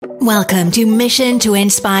Welcome to Mission to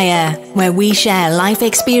Inspire, where we share life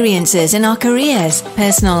experiences in our careers,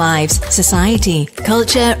 personal lives, society,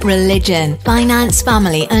 culture, religion, finance,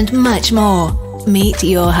 family, and much more. Meet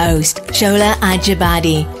your host, Shola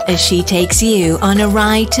Ajabadi, as she takes you on a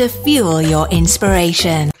ride to fuel your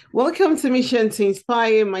inspiration. Welcome to Mission to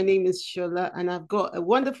Inspire. My name is Shola, and I've got a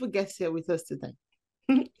wonderful guest here with us today.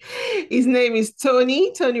 His name is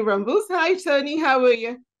Tony Rambles. Hi, Tony. How are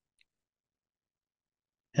you?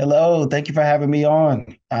 Hello, thank you for having me on.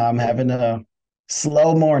 I'm having a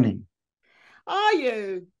slow morning. Are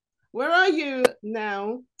you? Where are you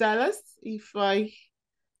now? Dallas, am I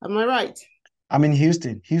right? I'm in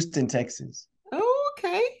Houston, Texas. Oh,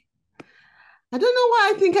 okay. I don't know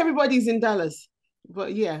why I think everybody's in Dallas,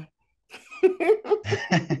 but yeah.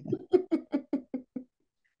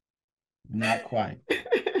 Not quite.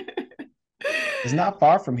 It's not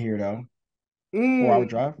far from here though. 4 hour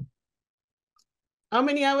drive. How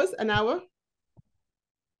many hours? An hour?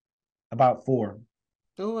 About 4.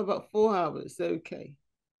 Oh, about 4 hours. Okay.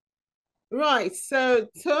 Right. So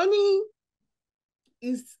Tony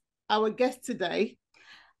is our guest today,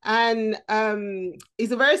 and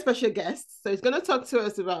he's a very special guest. So he's going to talk to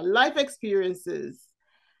us about life experiences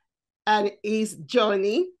and his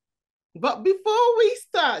journey. But before we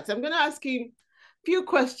start, I'm going to ask him a few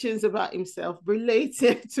questions about himself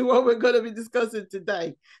related to what we're going to be discussing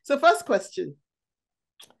today. So first question,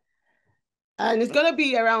 and it's going to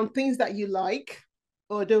be around things that you like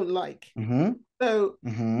or don't like. Mm-hmm. So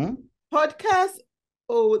podcast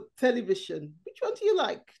or television, which one do you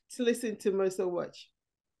like to listen to most or watch?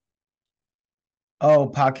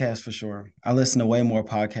 Oh, podcast for sure. I listen to way more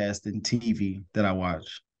podcasts than TV that I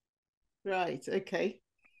watch. Right. Okay.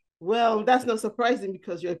 Well, that's not surprising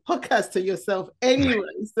because you're a podcaster yourself anyway.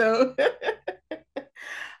 So, okay.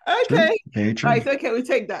 True. Very true. Right. Okay. We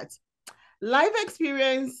take that. Life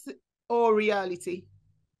experience or reality?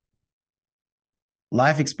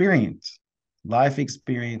 Life experience. Life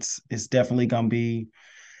experience is definitely going to be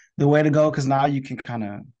the way to go because now you can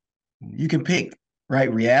pick,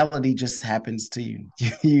 right? Reality just happens to you.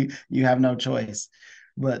 You have no choice.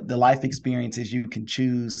 But the life experiences you can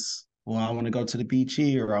choose. Well, I want to go to the beach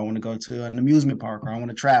here, or I want to go to an amusement park, or I want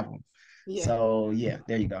to travel. Yeah. So yeah,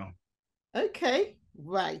 there you go. Okay.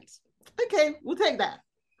 Right. Okay. We'll take that.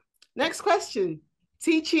 Next question.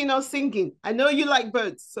 Teaching or singing? I know you like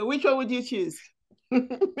both. So which one would you choose?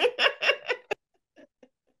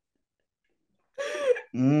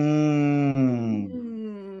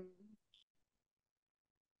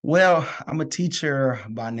 Well, I'm a teacher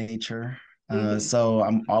by nature. So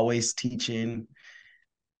I'm always teaching.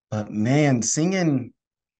 But man, singing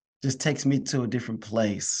just takes me to a different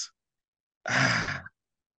place. I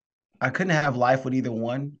couldn't have life with either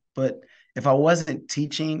one, but if I wasn't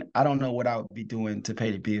teaching, I don't know what I would be doing to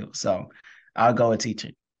pay the bill. So I'll go with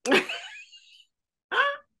teaching.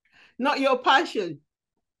 Not your passion.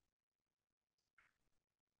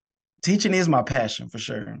 Teaching is my passion for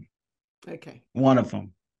sure. Okay. One of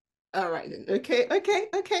them. All right then. Okay.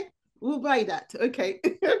 We'll buy that. Okay.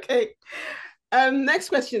 Okay. Next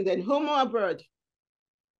question then. Home or abroad?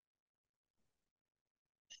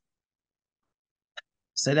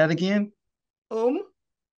 Say that again. Home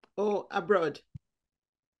or abroad?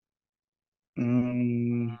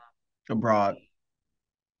 Abroad.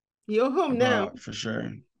 You're home now. For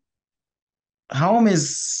sure. Home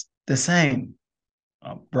is the same.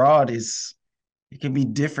 Abroad it can be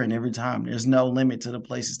different every time. There's no limit to the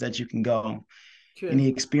places that you can go, and the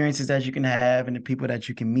experiences that you can have, and the people that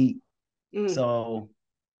you can meet. So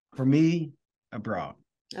for me, abroad.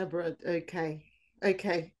 Abroad, okay.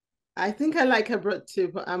 Okay. I think I like abroad too,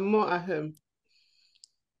 but I'm more at home.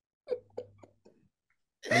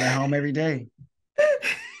 I'm at home every day.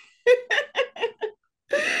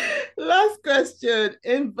 Last question,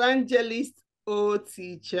 evangelist or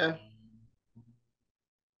teacher?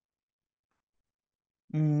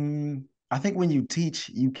 I think when you teach,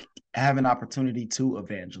 you have an opportunity to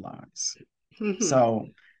evangelize. So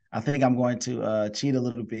I think I'm going to cheat a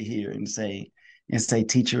little bit here and say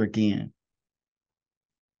teacher again.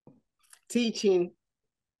 Teaching.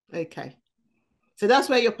 Okay. So that's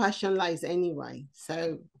where your passion lies anyway.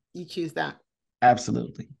 So you choose that.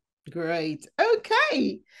 Absolutely. Great.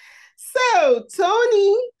 Okay. So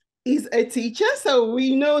Tony is a teacher. So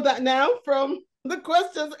we know that now from the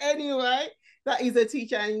questions anyway, that he's a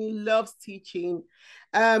teacher and he loves teaching.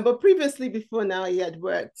 But previously, before now, he had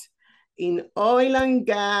worked in oil and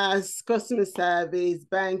gas, customer service,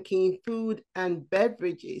 banking, food and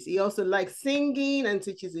beverages. He also likes singing and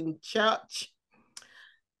teaches in church.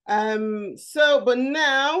 But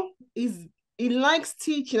now he likes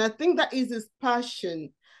teaching. I think that is his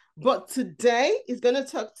passion. But today he's going to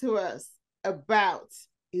talk to us about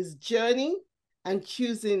his journey and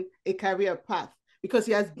choosing a career path, because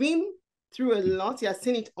he has been through a lot. He has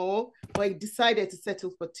seen it all, but he decided to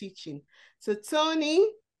settle for teaching. So Tony,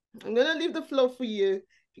 I'm going to leave the floor for you.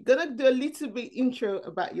 You're going to do a little bit intro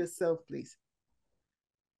about yourself, please.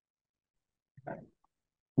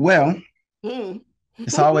 Well,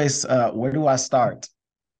 it's always, where do I start?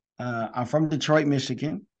 I'm from Detroit,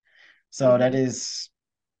 Michigan. So that is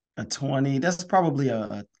that's probably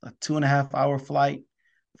a 2.5 hour flight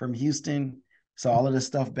from Houston. So all of the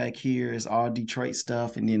stuff back here is all Detroit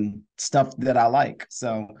stuff, and then stuff that I like.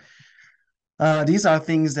 So these are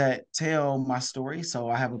things that tell my story. So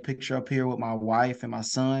I have a picture up here with my wife and my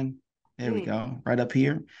son. There we go, right up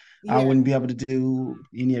here. Yeah. I wouldn't be able to do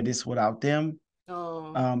any of this without them.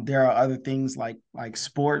 Oh. There are other things like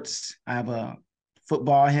sports. I have a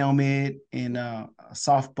football helmet and a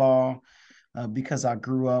softball because I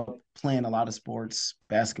grew up playing a lot of sports,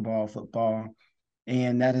 basketball, football.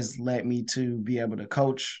 And that has led me to be able to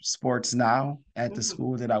coach sports now at the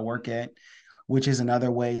school that I work at, which is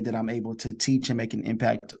another way that I'm able to teach and make an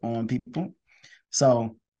impact on people.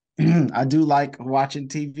 So I do like watching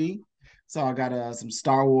TV. So I got some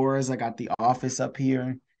Star Wars. I got The Office up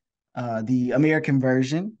here, the American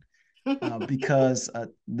version, because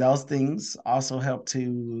those things also help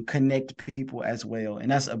to connect people as well.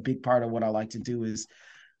 And that's a big part of what I like to do is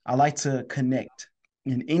I like to connect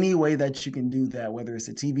in any way that you can do that, whether it's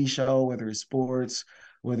a TV show, whether it's sports,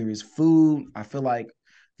 whether it's food. I feel like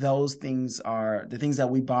those things are the things that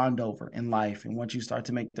we bond over in life. And once you start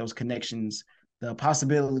to make those connections, the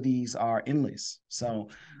possibilities are endless. So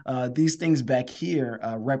these things back here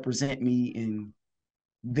represent me in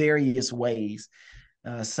various ways.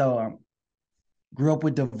 Grew up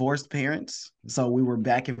with divorced parents. So we were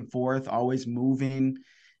back and forth, always moving.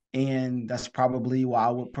 And that's probably why I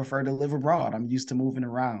would prefer to live abroad. I'm used to moving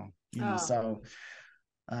around, So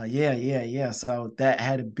So that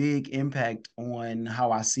had a big impact on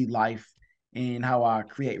how I see life and how I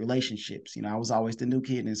create relationships. I was always the new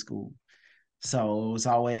kid in school. So it was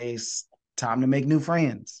always time to make new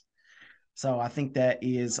friends. So I think that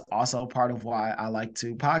is also part of why I like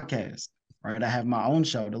to podcast, right? I have my own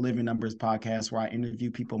show, the Living Numbers Podcast, where I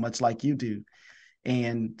interview people much like you do.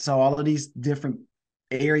 And so all of these different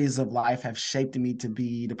areas of life have shaped me to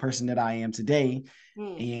be the person that I am today,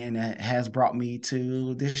 and it has brought me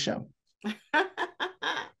to this show.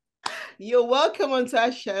 You're welcome onto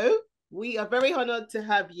our show. We are very honored to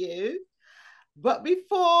have you. But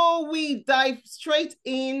before we dive straight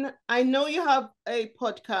in, I know you have a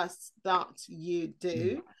podcast that you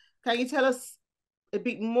do. Can you tell us a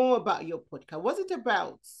bit more about your podcast? What's it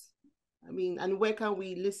about? I mean, and where can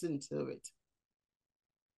we listen to it?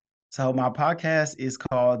 So my podcast is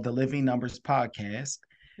called the Living Numbers Podcast,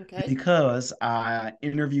 because I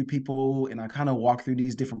interview people and I kind of walk through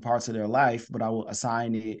these different parts of their life, but I will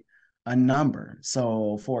assign it a number.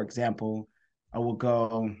 So for example, I will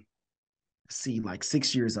go like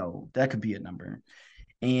 6 years old. That could be a number.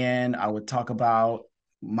 And I would talk about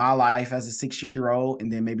my life as a 6-year-old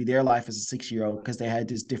and then maybe their life as a 6-year-old because they had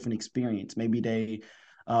this different experience. Maybe they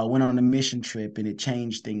went on a mission trip and it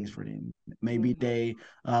changed things for them. Maybe they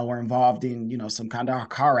were involved in, some kind of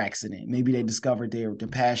car accident. Maybe they discovered their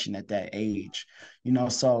passion at that age,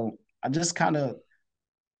 So I just kind of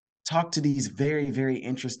talk to these very, very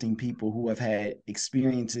interesting people who have had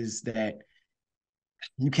experiences that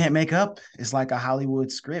you can't make up. It's like a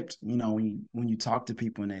Hollywood script, when you talk to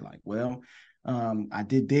people and they like, well, I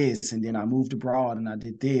did this and then I moved abroad and I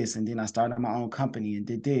did this and then I started my own company and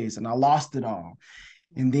did this and I lost it all.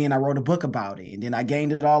 And then I wrote a book about it and then I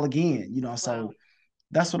gained it all again, So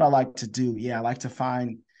that's what I like to do. Yeah, I like to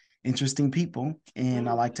find interesting people and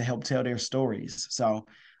I like to help tell their stories. So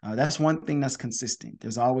that's one thing that's consistent.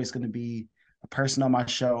 There's always going to be a person on my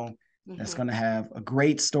show that's going to have a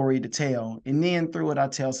great story to tell. And then through it, I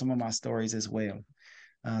tell some of my stories as well.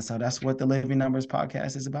 So that's what the Living Numbers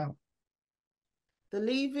Podcast is about. The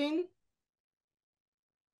Living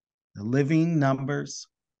Numbers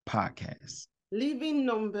Podcast. Living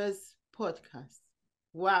Numbers Podcast.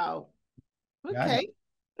 Wow. Okay.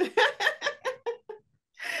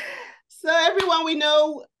 So everyone, we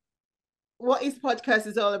know what his podcast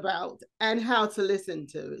is all about and how to listen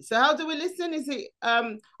to it. So how do we listen? Is it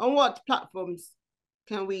on what platforms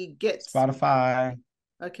can we get? Spotify,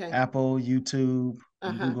 Apple, YouTube,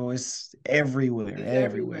 Google. It's everywhere. It's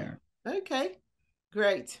everywhere. Okay,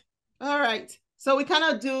 great. All right. So we kind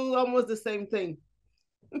of do almost the same thing.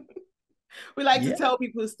 We like to tell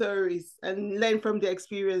people stories and learn from their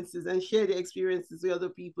experiences and share their experiences with other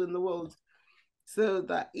people in the world. So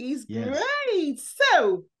that is great.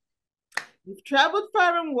 So You've traveled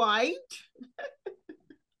far and wide.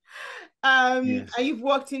 Yes. And you've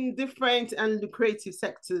worked in different and lucrative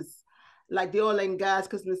sectors like the oil and gas,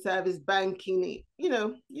 customer service, banking, you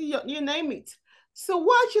name it. So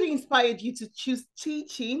what actually inspired you to choose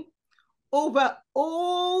teaching over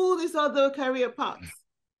all these other career paths?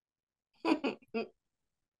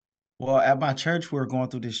 Well, at my church, we're going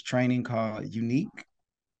through this training called Unique,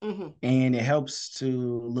 Mm-hmm. and it helps to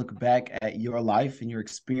look back at your life and your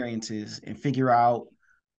experiences and figure out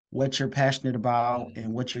what you're passionate about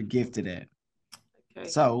and what you're gifted at. Okay.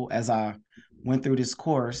 So, as I went through this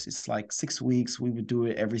course, it's like 6 weeks. We would do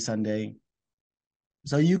it every Sunday.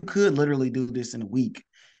 So, you could literally do this in a week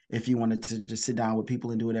if you wanted to just sit down with people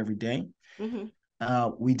and do it every day. Mm-hmm.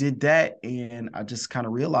 We did that, and I just kind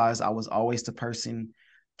of realized I was always the person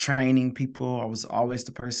training people. I was always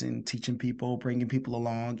the person teaching people, bringing people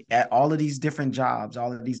along at all of these different jobs,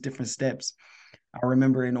 all of these different steps. I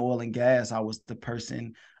remember in oil and gas, I was the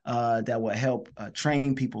person that would help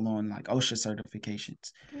train people on like OSHA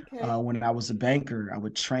certifications. Okay. When I was a banker, I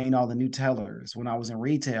would train all the new tellers. When I was in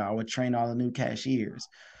retail, I would train all the new cashiers.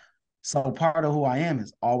 So part of who I am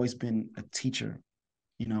has always been a teacher,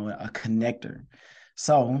 a connector.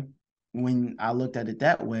 So when I looked at it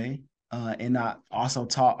that way, and I also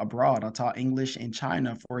taught abroad, I taught English in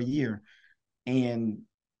China for a year. And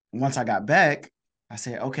once I got back, I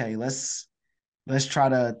said, okay, let's try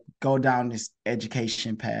to go down this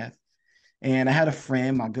education path. And I had a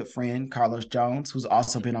friend, my good friend, Carlos Jones, who's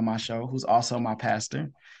also been on my show, who's also my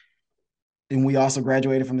pastor. And we also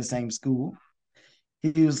graduated from the same school.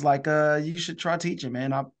 He was like, you should try teaching,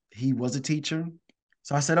 man. He was a teacher.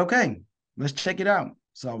 So I said, okay, let's check it out.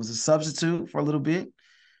 So I was a substitute for a little bit.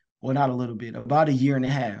 Well, not a little bit, about a year and a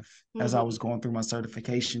half as I Mm-hmm. was going through my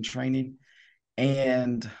certification training.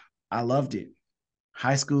 And I loved it.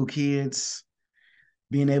 High school kids,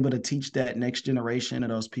 being able to teach that next generation of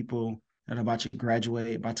those people that are about to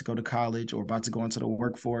graduate, about to go to college, or about to go into the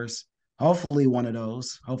workforce. Hopefully, one of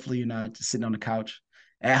those. Hopefully, you're not just sitting on the couch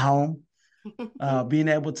at home. Being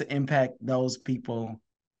able to impact those people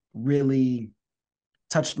really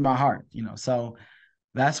touched my heart. So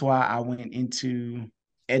that's why I went into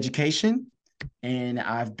education, and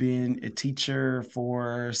I've been a teacher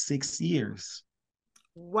for 6 years.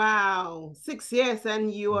 Wow. 6 years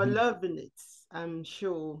and you are Mhm. loving it, I'm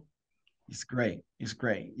sure. It's great. It's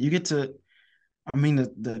great. You get to, I mean,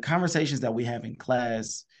 the conversations that we have in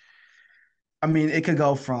class, I mean, it could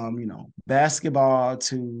go from, basketball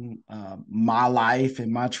to my life and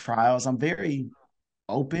my trials. I'm very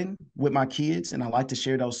open with my kids, and I like to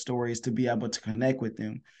share those stories to be able to connect with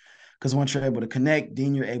them. Because once you're able to connect,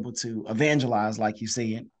 then you're able to evangelize, like you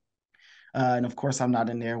said. And of course, I'm not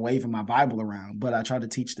in there waving my Bible around, but I try to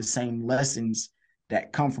teach the same lessons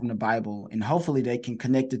that come from the Bible, and hopefully they can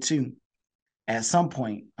connect it too at some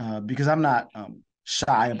point, because I'm not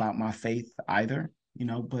shy about my faith either,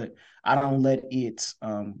 but I don't let it,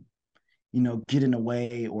 get in the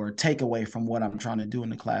way or take away from what I'm trying to do in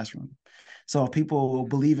the classroom. So if people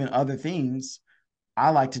believe in other things, I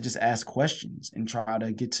like to just ask questions and try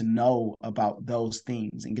to get to know about those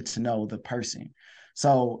things and get to know the person.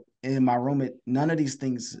 So in my room, none of these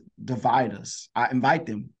things divide us. I invite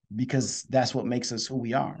them because that's what makes us who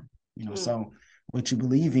we are. Mm. So what you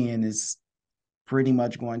believe in is pretty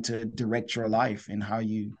much going to direct your life and how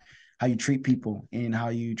you treat people and how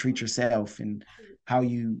you treat yourself and how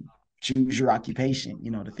you choose your occupation.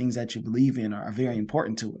 The things that you believe in are very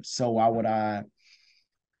important to us. So why would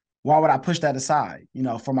I push that aside,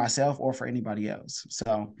 for myself or for anybody else?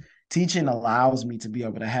 So teaching allows me to be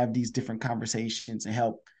able to have these different conversations and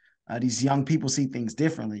help these young people see things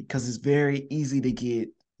differently, because it's very easy to get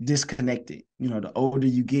disconnected. The older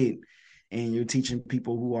you get, and you're teaching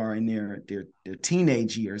people who are in their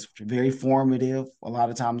teenage years, which are very formative, a lot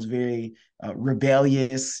of times very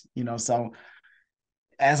rebellious. So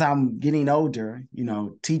as I'm getting older,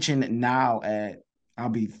 teaching now I'll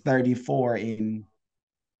be 34 in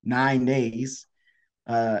 9 days,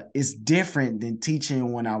 is different than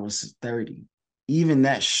teaching when I was 30. Even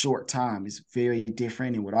that short time is very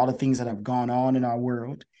different. And with all the things that have gone on in our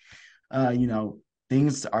world, uh, you know,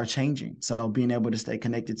 things are changing. So being able to stay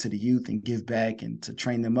connected to the youth and give back and to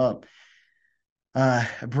train them up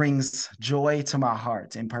brings joy to my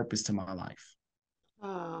heart and purpose to my life.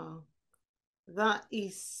 Ah, that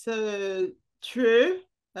is so true.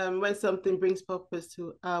 When something brings purpose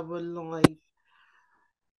to our life.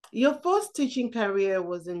 Your first teaching career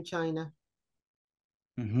was in China.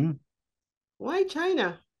 Mm-hmm. Why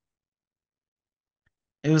China?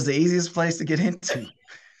 It was the easiest place to get into.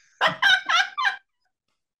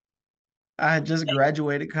 I had just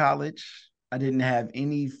graduated college. I didn't have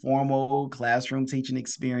any formal classroom teaching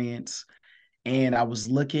experience, and I was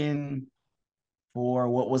looking for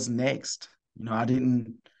what was next. I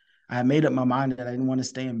had made up my mind that I didn't want to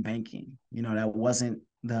stay in banking. That wasn't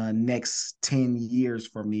the next 10 years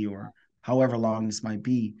for me or however long this might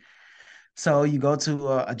be. So you go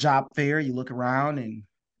to a job fair, you look around, and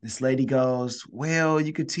this lady goes, well,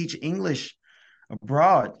 you could teach English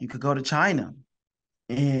abroad. You could go to China.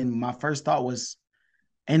 And my first thought was,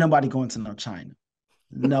 ain't nobody going to no China.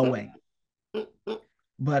 No way.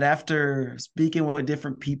 But after speaking with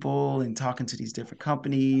different people and talking to these different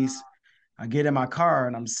companies, I get in my car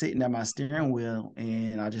and I'm sitting at my steering wheel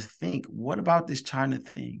and I just think, what about this China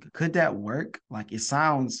thing? Could that work? Like, it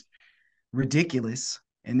sounds ridiculous.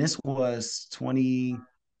 And this was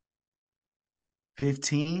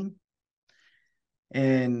 2015.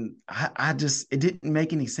 And I just, it didn't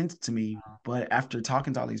make any sense to me. But after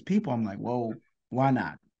talking to all these people, I'm like, whoa, why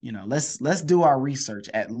not? Let's do our research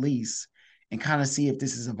at least and kind of see if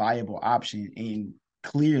this is a viable option. And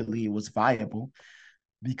clearly it was viable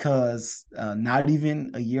because not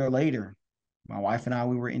even a year later, my wife and I,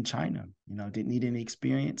 we were in China, didn't need any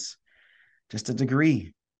experience, just a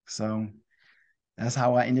degree. So that's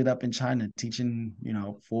how I ended up in China teaching,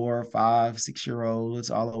 4, 5, 6 year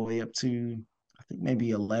olds all the way up to, I think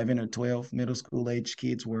maybe 11 or 12 middle school age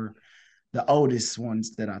kids were the oldest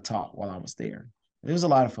ones that I taught while I was there. It was a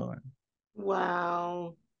lot of fun.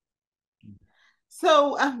 Wow.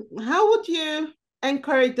 So, how would you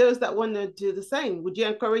encourage those that want to do the same? Would you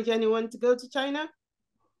encourage anyone to go to China?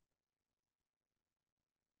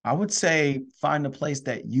 I would say find a place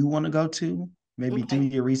that you want to go to, maybe do Okay.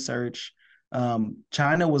 your research.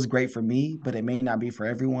 China was great for me, but it may not be for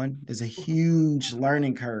everyone. There's a huge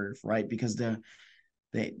learning curve, right? Because the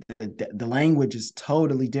language is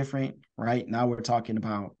totally different, right? Now we're talking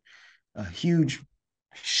about a huge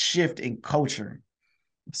shift in culture.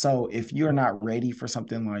 So if you're not ready for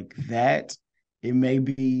something like that, it may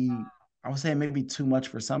be, I would say it may be too much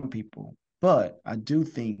for some people. But I do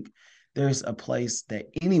think there's a place that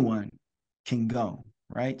anyone can go,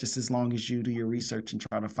 right? Just as long as you do your research and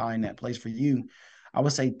try to find that place for you. I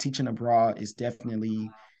would say teaching abroad is definitely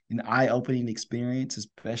an eye-opening experience,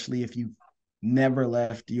 especially if you've never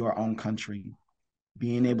left your own country.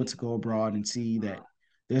 Being able to go abroad and see that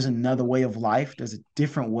there's another way of life, there's a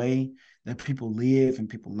different way that people live and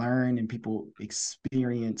people learn and people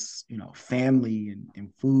experience, family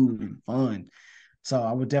and food and fun. So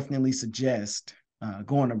I would definitely suggest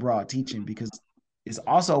going abroad teaching because it's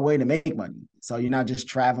also a way to make money. So you're not just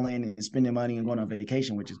traveling and spending money and going on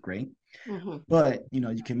vacation, which is great, Mm-hmm. but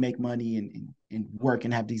you can make money and work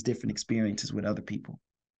and have these different experiences with other people.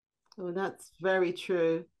 Oh, that's very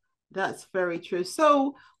true. That's very true.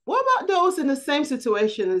 So, what about those in the same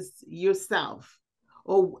situation as yourself?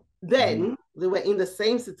 Or Mhm. then they were in the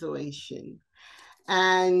same situation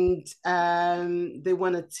and they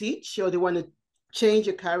want to teach or they want to change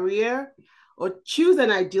a career or choose an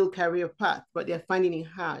ideal career path, but they're finding it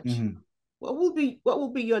hard. Mhm. What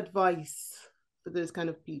will be your advice for those kind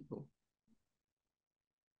of people?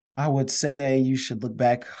 I would say you should look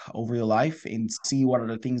back over your life and see what are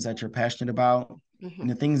the things that you're passionate about and Mm-hmm.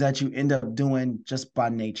 the things that you end up doing just by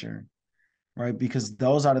nature, right? Because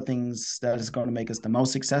those are the things that is going to make us the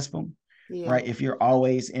most successful, Yeah. right? If you're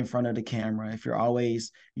always in front of the camera, if you're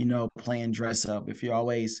always, playing dress up, if you're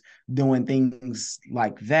always doing things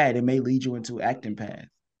like that, it may lead you into acting path.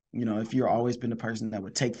 If you're always been the person that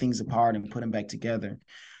would take things apart and put them back together,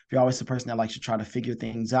 if you're always the person that likes to try to figure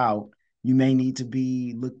things out, you may need to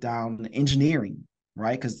be looked down engineering,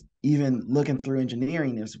 right? Because even looking through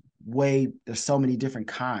engineering, there's so many different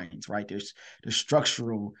kinds, right? There's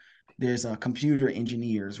structural, there's computer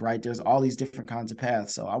engineers, right? There's all these different kinds of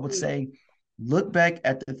paths. So I would Yeah. say look back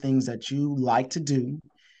at the things that you like to do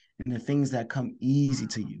and the things that come easy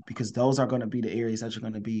to you, because those are going to be the areas that you're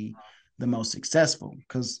going to be the most successful.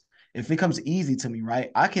 Because if it comes easy to me,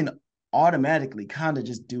 right, I can automatically kind of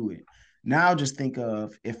just do it. Now just think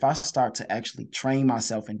of if I start to actually train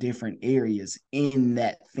myself in different areas in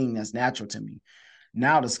that thing that's natural to me,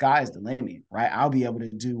 now the sky is the limit, right? I'll be able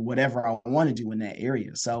to do whatever I want to do in that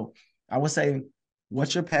area. So I would say,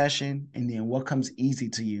 what's your passion? And then what comes easy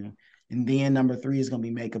to you? And then number three is going to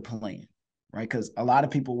be make a plan, right? Because a lot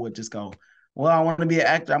of people would just go, well, I want to be an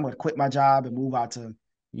actor. I'm going to quit my job and move out to,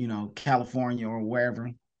 California or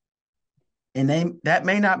wherever. And that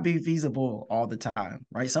may not be feasible all the time,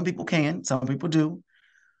 right? Some people can, some people do,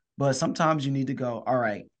 but sometimes you need to go, all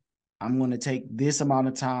right, I'm going to take this amount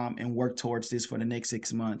of time and work towards this for the next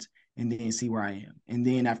 6 months and then see where I am. And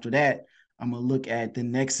then after that, I'm gonna look at the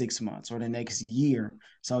next 6 months or the next year.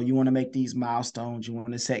 So you want to make these milestones, you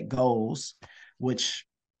want to set goals, which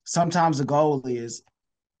sometimes the goal is,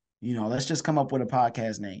 let's just come up with a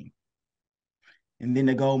podcast name. And then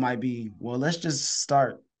the goal might be, well, let's just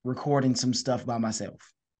start recording some stuff by myself.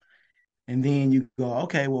 And then you go,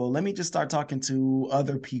 okay, well, let me just start talking to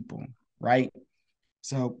other people, right?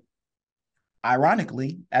 So,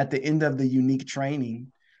 ironically, at the end of the unique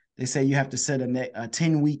training, they say you have to set a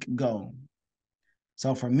 10-week goal.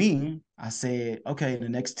 So for me, I said, okay, the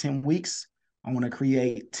next 10 weeks, I want to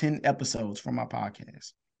create 10 episodes for my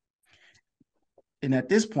podcast. And at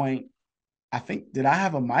this point, I think, did I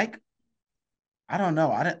have a mic? I don't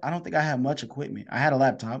know. I don't think I had much equipment. I had a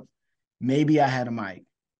laptop. Maybe I had a mic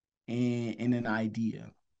and an idea,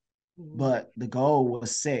 but the goal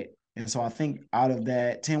was set. And so I think out of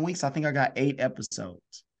that 10 weeks, I think I got 8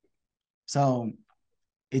 episodes. So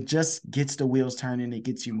it just gets the wheels turning, it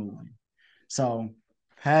gets you moving. So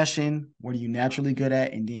passion, what are you naturally good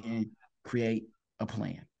at? And then create a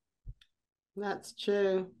plan. That's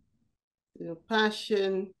true. Your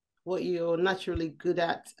passion, what you're naturally good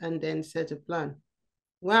at, and then set a plan.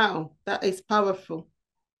 Wow, that is powerful.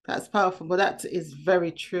 That's powerful, but that is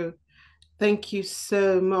very true. Thank you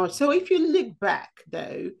so much. So if you look back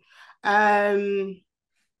though, do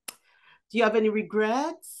you have any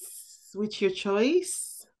regrets with your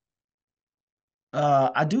choice?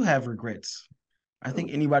 I do have regrets. I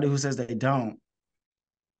think anybody who says they don't,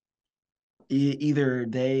 either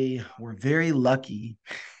they were very lucky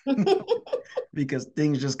because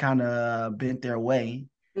things just kind of bent their way.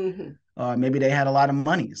 Mm-hmm. Maybe they had a lot of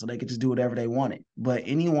money, so they could just do whatever they wanted. But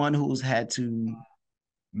anyone who's had to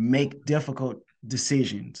make difficult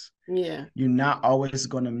decisions, you're not always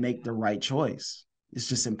going to make the right choice. It's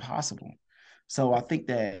just impossible. So I think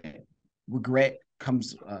that regret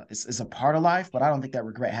comes, it's a part of life, but I don't think that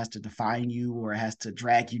regret has to define you or it has to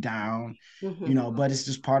drag you down, but it's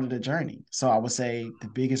just part of the journey. So I would say the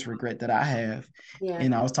biggest regret that I have,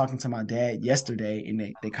 and I was talking to my dad yesterday, and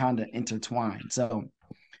they kind of intertwine. So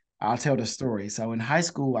I'll tell the story. So in high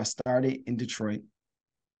school, I started in Detroit.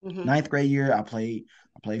 Ninth grade year, I played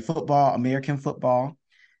football, American football,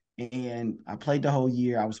 and I played the whole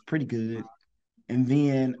year. I was pretty good. And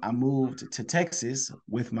then I moved to Texas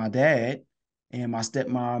with my dad and my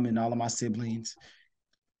stepmom and all of my siblings,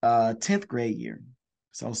 10th grade year.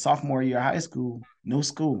 So sophomore year of high school, no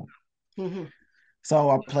school. So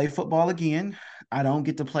I play football again. I don't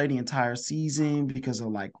get to play the entire season because of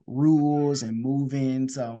like rules and moving.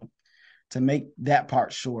 So to make that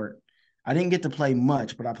part short, I didn't get to play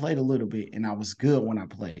much, but I played a little bit and I was good when I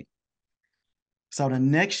played. So the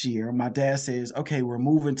next year, my dad says, okay, we're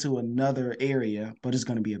moving to another area, but it's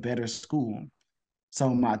going to be a better school. So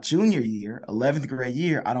my junior year, 11th grade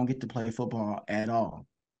year, I don't get to play football at all.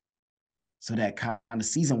 So that kind of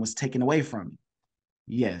season was taken away from me.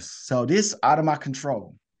 Yes. So this out of my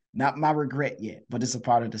control, not my regret yet, but it's a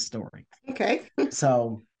part of the story. Okay.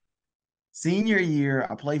 So senior year,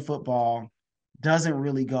 I play football, doesn't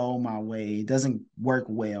really go my way, doesn't work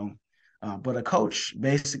well. But a coach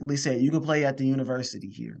basically said, you can play at the university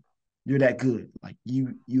here. You're that good. Like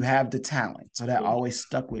you have the talent. So that always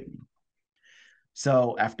stuck with me.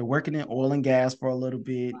 So after working in oil and gas for a little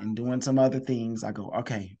bit and doing some other things, I go,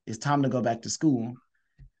 okay, it's time to go back to school.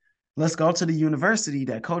 Let's go to the university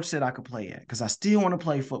that coach said I could play at because I still want to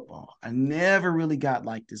play football. I never really got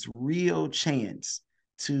like this real chance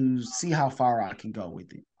to see how far I can go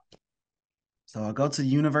with it. So I go to the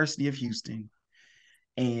University of Houston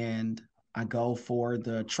and I go for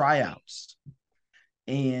the tryouts.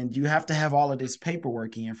 And you have to have all of this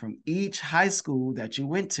paperwork in from each high school that you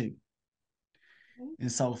went to.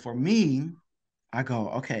 And so for me, I go,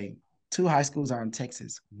 okay, 2 high schools are in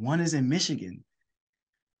Texas. One is in Michigan.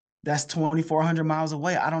 That's 2,400 miles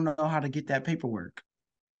away. I don't know how to get that paperwork.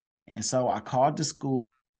 And so I called the school.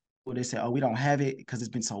 They said, oh, we don't have it because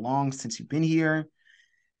it's been so long since you've been here.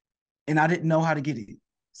 And I didn't know how to get it.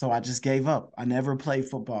 So I just gave up. I never played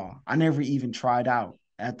football. I never even tried out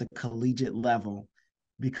at the collegiate level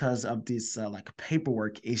because of this like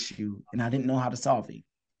paperwork issue. And I didn't know how to solve it.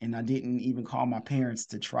 And I didn't even call my parents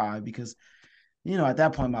to try because, at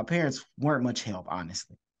that point, my parents weren't much help,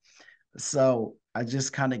 honestly. So I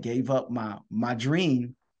just kind of gave up my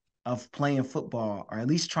dream of playing football, or at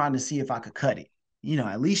least trying to see if I could cut it.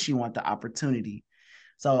 At least you want the opportunity.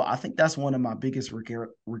 So I think that's one of my biggest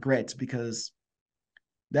regrets because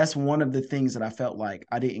that's one of the things that I felt like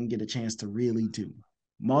I didn't get a chance to really do.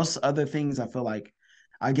 Most other things I feel like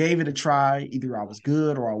I gave it a try. Either I was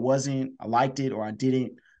good or I wasn't. I liked it or I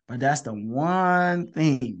didn't. But that's the one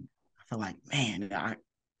thing I feel like, man,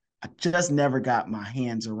 I just never got my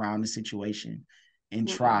hands around the situation and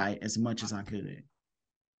Mm-mm. try as much as I could.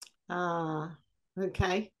 Ah,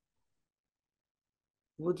 okay.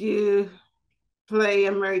 Would you play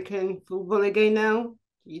American football again now?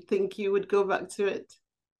 Do you think you would go back to it?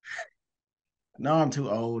 No, I'm too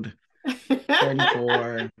old.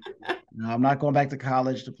 34. No, I'm not going back to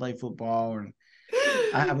college to play football. Or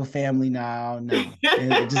I have a family now. No,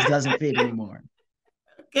 it just doesn't fit anymore.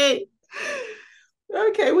 Okay.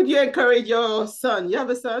 Okay. Would you encourage your son? You have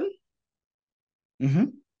a son? Mm-hmm.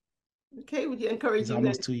 Okay. Would you encourage He's him then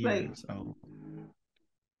almost to 2 years. play? So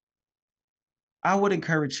I would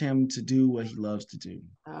encourage him to do what he loves to do.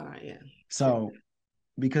 All right. Yeah. True. So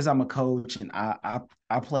because I'm a coach and I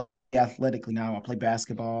play athletically now. I play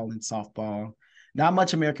basketball and softball. Not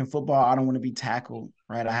much American football. I don't want to be tackled,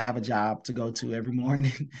 right? I have a job to go to every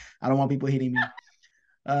morning. I don't want people hitting me.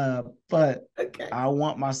 But Okay. I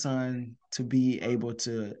want my son to be able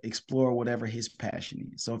to explore whatever his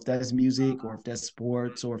passion is. So if that's music or if that's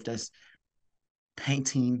sports or if that's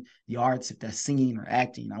painting, the arts, if that's singing or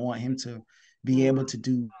acting, I want him to be able to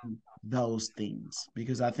do those things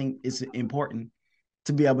because I think it's important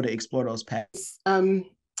to be able to explore those paths. Um,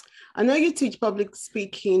 I know you teach public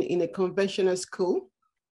speaking in a conventional school.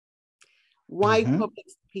 Why Mm-hmm. public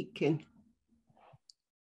speaking?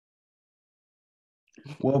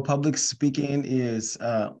 Well, public speaking is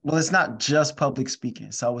well, it's not just public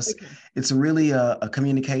speaking. So Okay. it's really a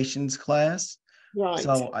communications class. Right.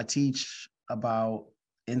 So I teach about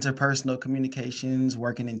interpersonal communications,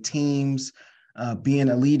 working in teams, being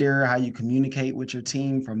a leader, how you communicate with your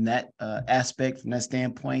team from that aspect, from that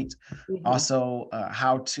standpoint. Mhm. Also,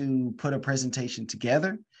 how to put a presentation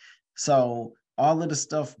together. So all of the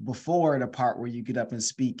stuff before the part where you get up and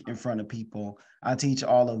speak in front of people, I teach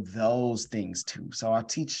all of those things too. So I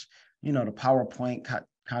teach, the PowerPoint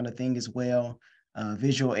kind of thing as well,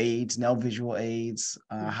 visual aids, no visual aids,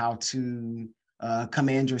 how to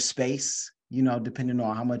command your space, depending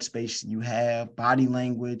on how much space you have, body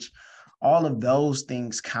language, all of those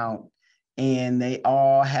things count. And they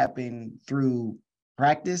all happen through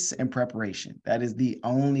practice and preparation. That is the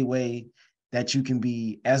only way that you can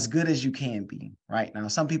be as good as you can be. Right now,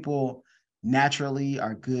 some people naturally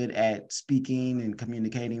are good at speaking and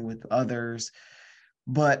communicating with others.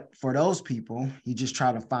 But for those people, you just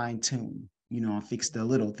try to fine tune, fix the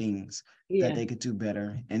little things that Yeah. they could do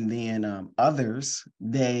better. And then others,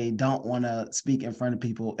 they don't want to speak in front of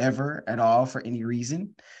people ever at all for any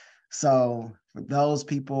reason. So for those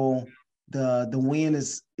people, the win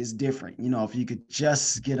is different. If you could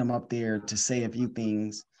just get them up there to say a few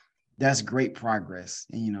things, that's great progress.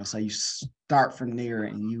 And so you start from there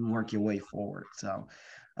and you work your way forward. So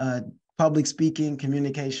uh, public speaking,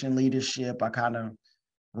 communication, leadership, I kind of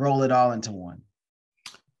roll it all into one.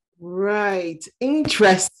 Right.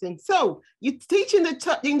 Interesting. So you teach in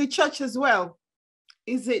the church as well.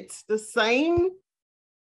 Is it the same?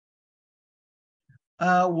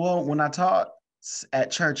 Well, when I taught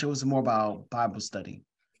at church, it was more about Bible study.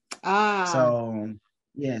 Ah, So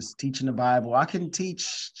yes, teaching the Bible. I can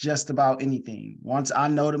teach just about anything. Once I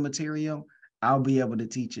know the material, I'll be able to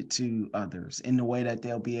teach it to others in the way that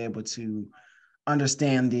they'll be able to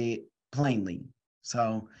understand it plainly.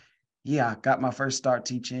 So yeah, I got my first start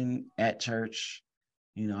teaching at church,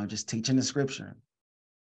 just teaching the scripture.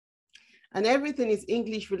 and everything is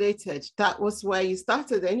English related. That was where you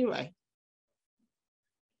started anyway.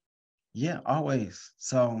 Yeah, always.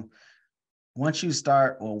 So once you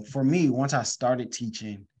start, well, for me, once I started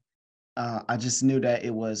teaching, I just knew that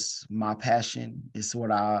it was my passion. It's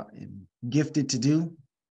what I am gifted to do.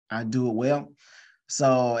 I do it well.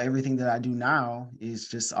 So everything that I do now is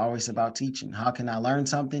just always about teaching. How can I learn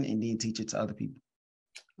something and then teach it to other people?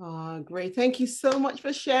 Oh, great. Thank you so much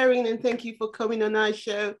for sharing and thank you for coming on our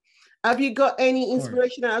show. Have you got any Of course.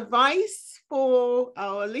 inspirational advice for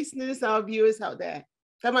our listeners, our viewers out there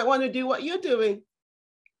that might want to do what you're doing?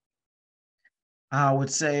 I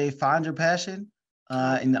would say find your passion.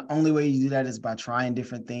 And the only way you do that is by trying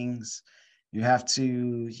different things. You have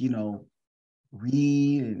to,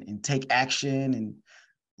 read and take action and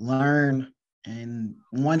learn. And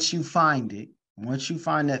once you find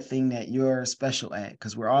that thing that you're special at,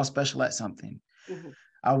 because we're all special at something, Mhm.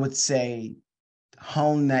 I would say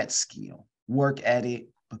hone that skill, work at it,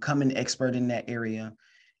 become an expert in that area.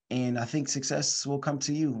 And I think success will come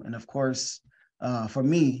to you. And of course, for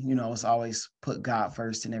me, it's always put God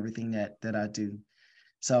first in everything that I do.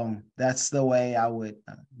 So that's the way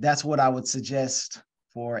that's what I would suggest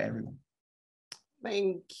for everyone.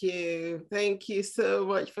 Thank you. Thank you so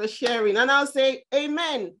much for sharing. And I'll say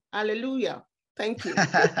amen. Hallelujah. Thank you.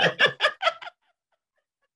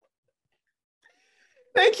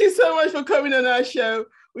 Thank you so much for coming on our show.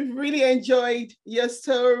 We've really enjoyed your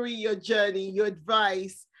story, your journey, your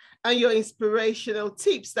advice, and your inspirational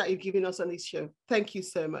tips that you've given us on this show. Thank you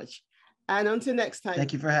so much. And until next time.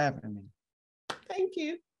 Thank you for having me. Thank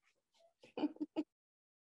you.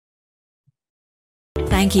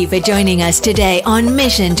 Thank you for joining us today on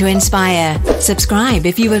Mission to Inspire. Subscribe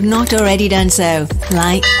if you have not already done so.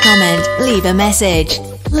 Like, comment, leave a message.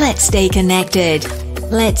 Let's stay connected.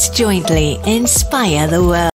 Let's jointly inspire the world.